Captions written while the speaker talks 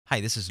Hi,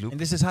 this is Luke. And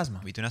this is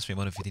Hazma. We do not stream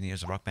more than 15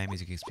 years of rock band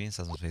music experience.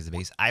 Hazma plays the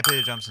bass. I play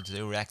the drums, and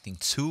today we're reacting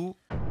to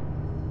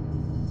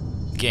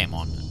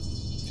GHEMON.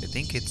 I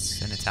think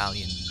it's an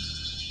Italian.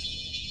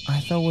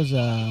 I thought it was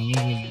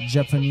a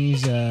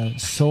Japanese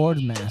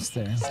sword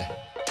master.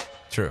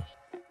 True.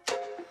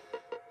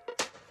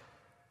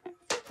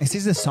 Is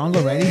this the song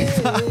already?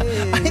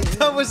 I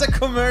thought it was a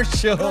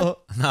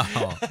commercial. No,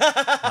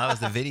 that was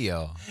the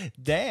video.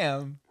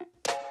 Damn.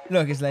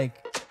 Look, it's like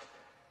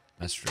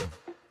That's true.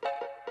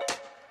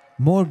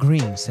 more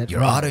greens.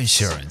 Your auto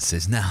insurance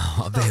is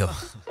now available.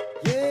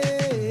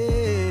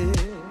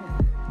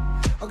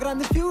 Ho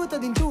grande fiuto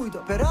ed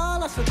intuito, però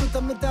lascio tutto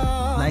a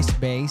metà. Nice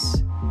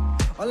bass.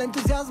 Ho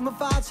l'entusiasmo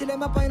facile,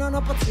 ma poi non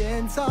ho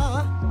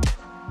pazienza.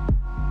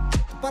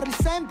 Tu parli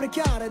sempre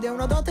chiaro ed è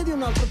una dote di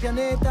un altro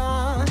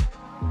pianeta.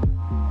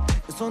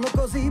 Io sono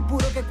così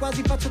puro che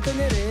quasi faccio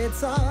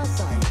tenerezza,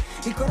 sai.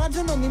 Il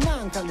coraggio non mi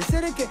manca, le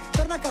sere che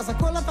torno a casa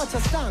con la faccia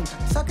stanca.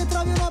 So che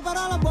trovi una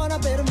parola buona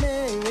per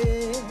me.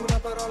 Una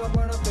parola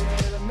buona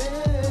per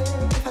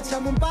me.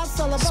 Facciamo un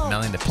passo alla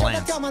volta. Ci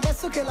adattiamo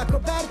adesso che la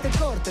coperta è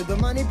corta e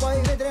domani poi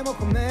vedremo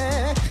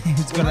com'è.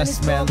 It's gonna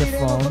smell the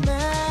phone.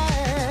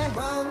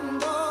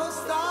 Quando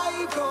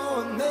stai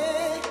con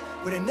me,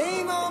 pure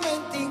nei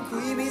momenti in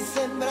cui mi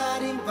sembra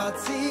di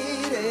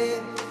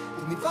impazzire,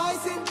 tu mi fai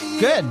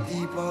sentire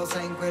tipo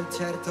sei in quel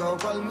certo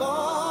qual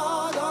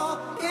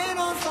modo che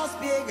non so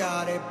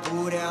spiegare,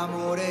 eppure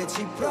amore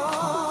ci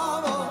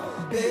provo.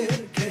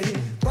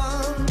 Perché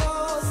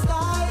quando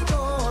stai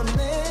con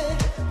me,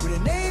 pure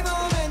nei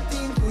momenti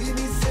in cui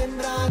mi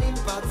sembra di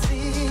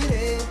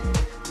impazzire,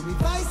 tu mi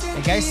fai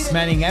sentire. The guy's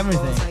smelling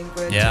everything.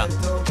 Yeah.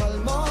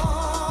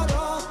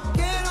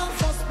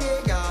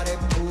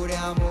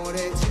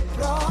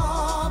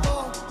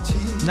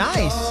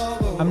 Nice.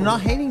 I'm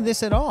not hating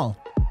this at all.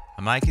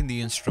 I'm liking the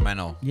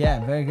instrumental.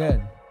 Yeah, very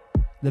good.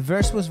 The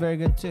verse was very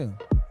good too.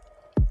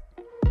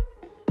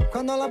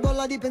 Quando la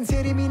bolla di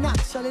pensieri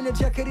minaccia,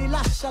 l'energia che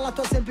rilascia, la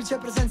tua semplice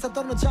presenza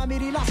attorno già mi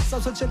rilassa.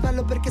 Uso il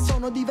cervello perché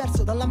sono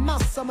diverso dalla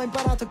massa, ma ho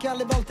imparato che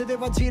alle volte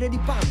devo agire di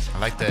pancia. I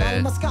like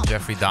the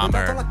Jeffrey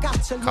Dahmer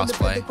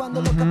cosplay. Quando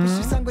lo capisci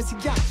il sangue si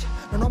ghiaccia.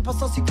 Non ho un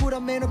posto sicuro a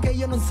meno che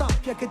io non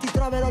sappia che ti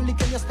troverò lì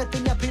che mi aspetta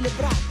e mi apri le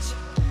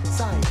braccia.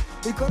 Sai,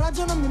 il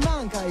coraggio non mi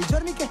manca, i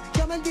giorni che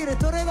chiama il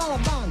direttore dalla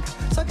banca.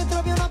 So che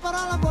trovi una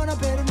parola buona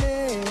per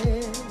me.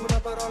 Una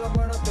parola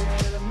buona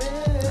per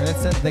me.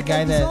 That's the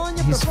guy that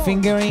he's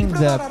fingering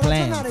the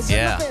plants.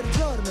 Yeah.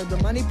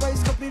 Domani puoi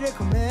scoprire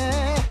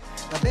com'è,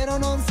 davvero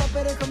non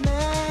sapere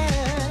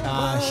com'è.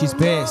 Ah, she's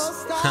pissed.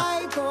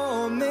 Stai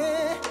con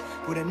me,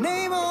 pure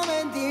nei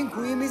momenti in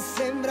cui mi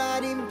sembra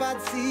di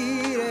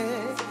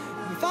impazzire,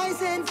 mi fai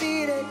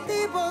sentire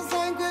tipo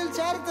sei in quel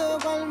certo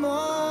qual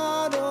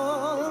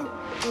modo.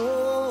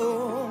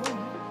 Oh.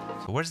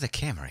 So where's the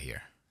camera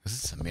here? Because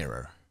it's a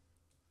mirror.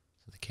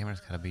 So the camera's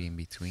gotta be in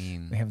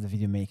between. We have the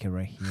video maker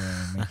right here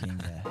making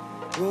the...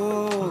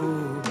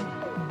 Oh.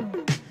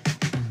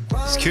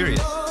 It's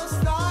curious.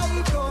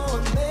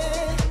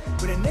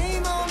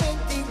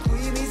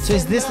 So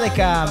is this like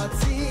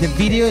the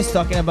video is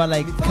talking about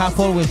like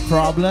couple with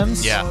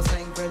problems? Yeah.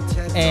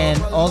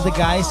 And all the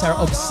guys are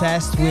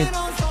obsessed with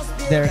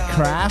their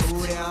craft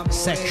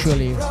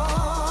sexually.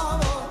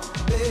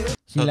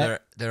 So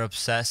they're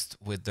obsessed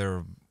with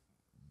their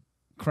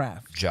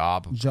craft,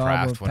 job or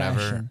craft, whatever.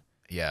 passion.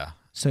 Yeah.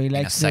 So he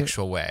likes in a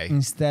sexual way.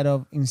 Instead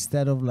of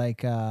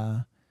like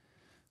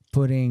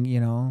putting, you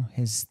know,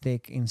 his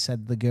stick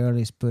inside the girl,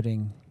 is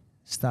putting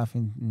stuff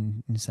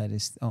inside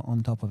his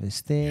on top of his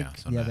stick. Yeah,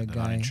 so the they're other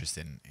guy not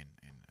interested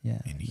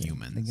in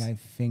humans. The guy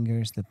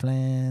fingers the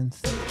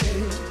plants.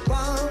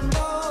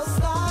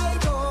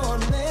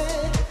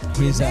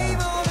 He's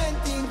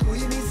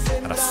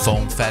got a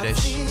foam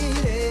fetish.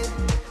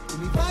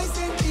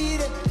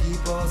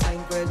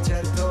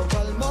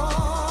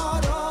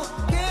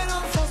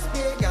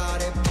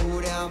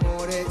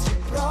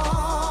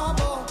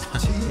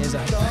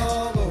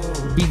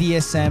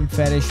 BDSM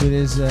fetish with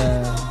his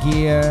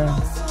gear.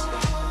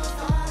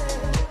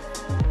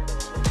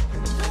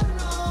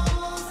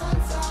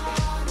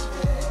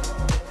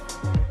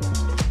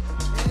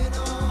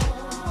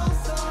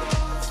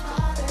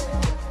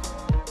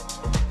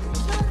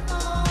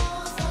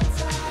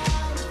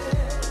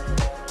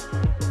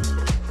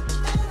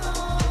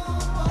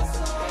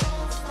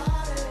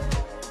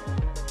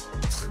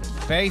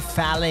 Very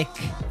phallic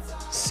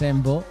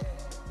symbol.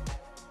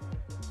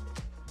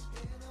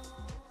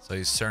 So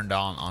he's turned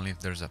on only if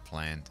there's a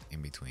plant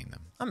in between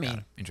them. I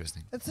mean,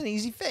 interesting. That's an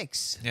easy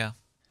fix. Yeah.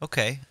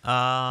 Okay.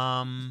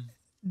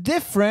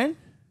 Different.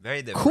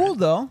 Very different. Cool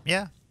though.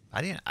 Yeah.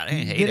 I didn't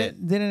hate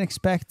it. Didn't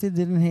expect it.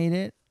 Didn't hate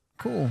it.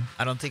 Cool.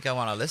 I don't think I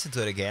want to listen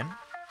to it again.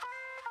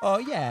 Oh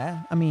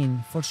yeah. I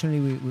mean, fortunately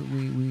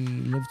we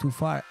live too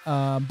far.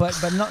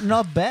 But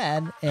not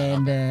bad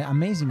and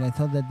amazing. I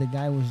thought that the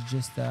guy was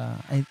just.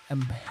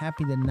 I'm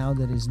happy that now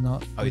that he's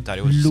not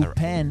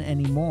Lupin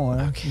anymore.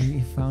 Okay.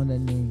 He found a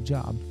new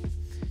job.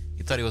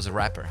 You thought he was a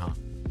rapper, huh?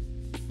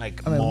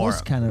 Like I mean, more. It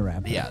was kind of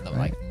rapping. Yeah, no,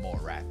 right? like more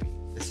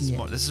rapping. This is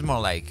more. This is more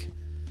like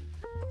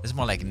It's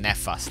more like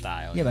Nefa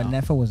style. Yeah, you but know?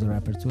 Nefa was a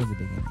rapper too at the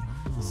beginning.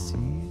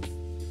 See?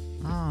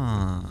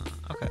 Ah,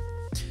 okay.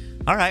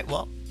 All right,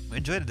 well, we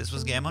enjoyed it. This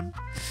was GHEMON.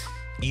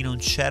 In un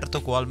certo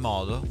qual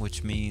modo,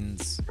 which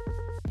means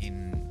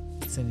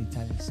It's an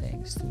Italian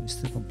saying. It's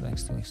too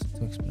complex to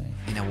explain.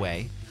 in a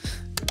way.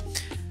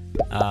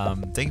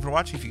 Thank you for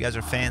watching. If you guys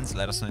are fans,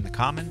 let us know in the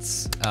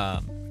comments.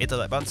 Hit the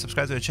like button,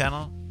 subscribe to the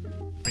channel,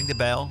 ring the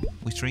bell.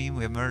 We stream,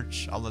 we have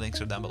merch. All the links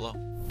are down below.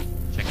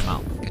 Check them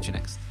out. Catch you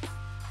next.